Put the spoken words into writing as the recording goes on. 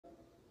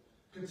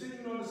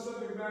Continuing on the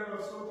subject matter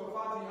of Surah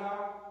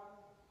Faatihah,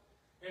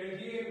 and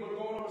again, we're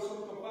going over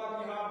Surah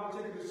Faatihah,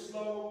 we're taking it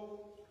slow,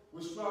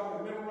 we're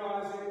striving to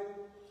memorize it,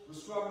 we're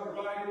striving to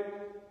write it,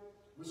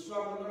 we're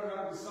striving to learn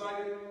how to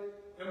recite it,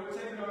 and we're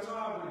taking our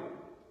time with it.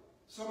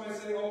 Some may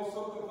say, oh,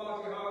 Surah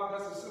Faatihah,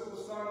 that's a simple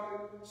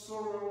sounding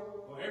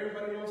surah, or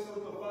everybody knows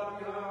Surah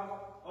Faatihah,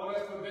 oh,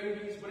 that's for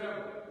babies,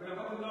 whatever.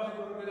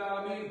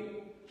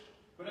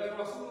 But as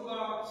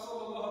Rasulullah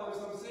sallallahu alaihi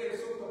wasallam said,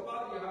 Surah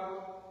Faatihah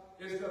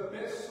is the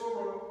best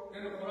surah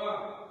in the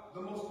Quran, the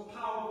most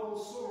powerful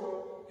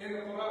surah in the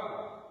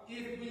Quran,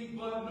 if we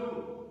but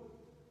knew.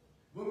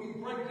 When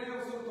we break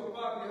down Surah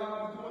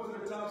Faatihah, we go into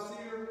the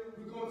tafsir,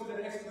 we go into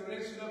the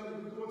explanation of it,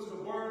 we go into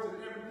the words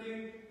and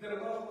everything that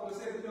Allah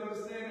said. We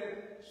understand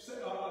that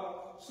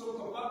Surah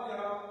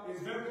Faatihah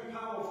is very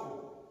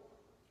powerful.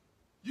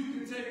 You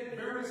can take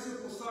very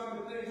simple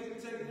sounding things, you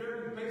can take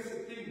very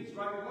basic things,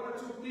 right? One or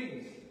two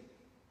things,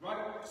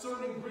 right?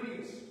 Certain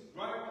ingredients,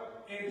 right?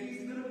 And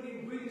these little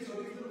ingredients,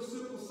 or these little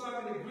simple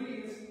sounding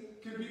ingredients,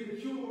 can be the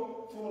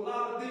cure for a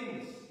lot of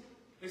things.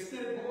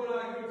 Instead of going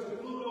out here into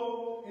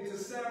Pluto, into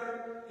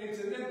Saturn,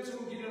 into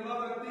Neptune, getting a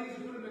lot of things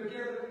and putting them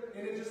together,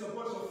 and it's just a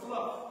bunch of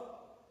fluff.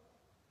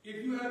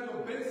 If you have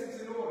your basics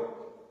in order,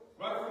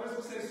 right? For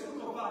instance, we say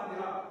Surah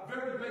Faatihah,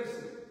 very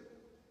basic.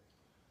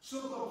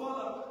 Surah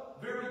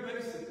Falaq, very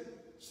basic.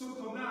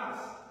 Surah Naas,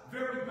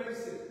 very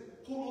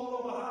basic.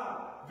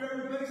 Qul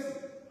very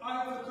basic.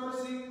 Ayatul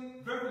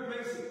Kursi, very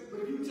basic.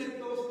 But if you take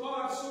those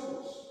 5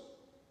 surahs,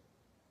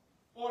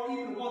 or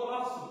even Wal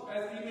Asr,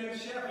 as Imam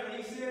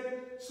Shafi'i said,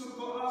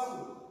 Surah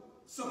Asr,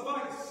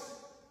 suffice.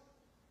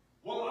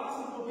 Wal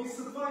Asr will be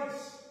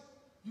suffice.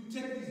 You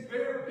take these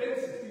bare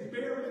basics, these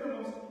bare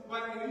minimums,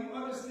 right, and you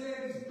understand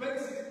these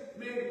basics,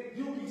 man,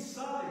 you'll be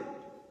solid,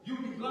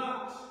 you'll be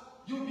locked,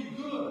 you'll be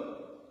good.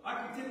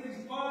 I can take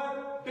these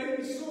 5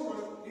 baby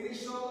surahs and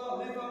inshallah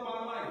live out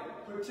my life,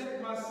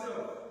 protect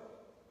myself.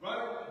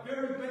 Right?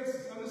 Very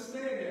basic.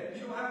 Understand that.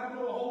 You don't have to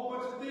know a whole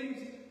bunch of things.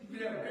 You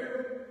can have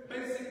very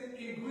basic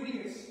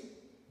ingredients,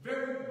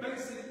 very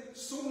basic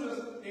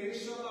sunnahs, and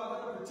inshallah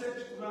that'll protect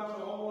you throughout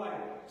your whole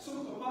life.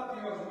 Surah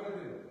Faatihah is one of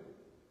them.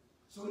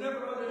 So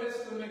never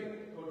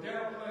underestimate or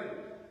downplay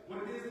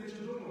what it is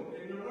that you're doing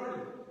and you're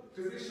learning.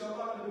 Because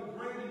inshallah it'll be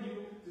bringing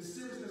you the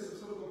seriousness of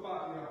Surah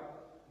Faatihah.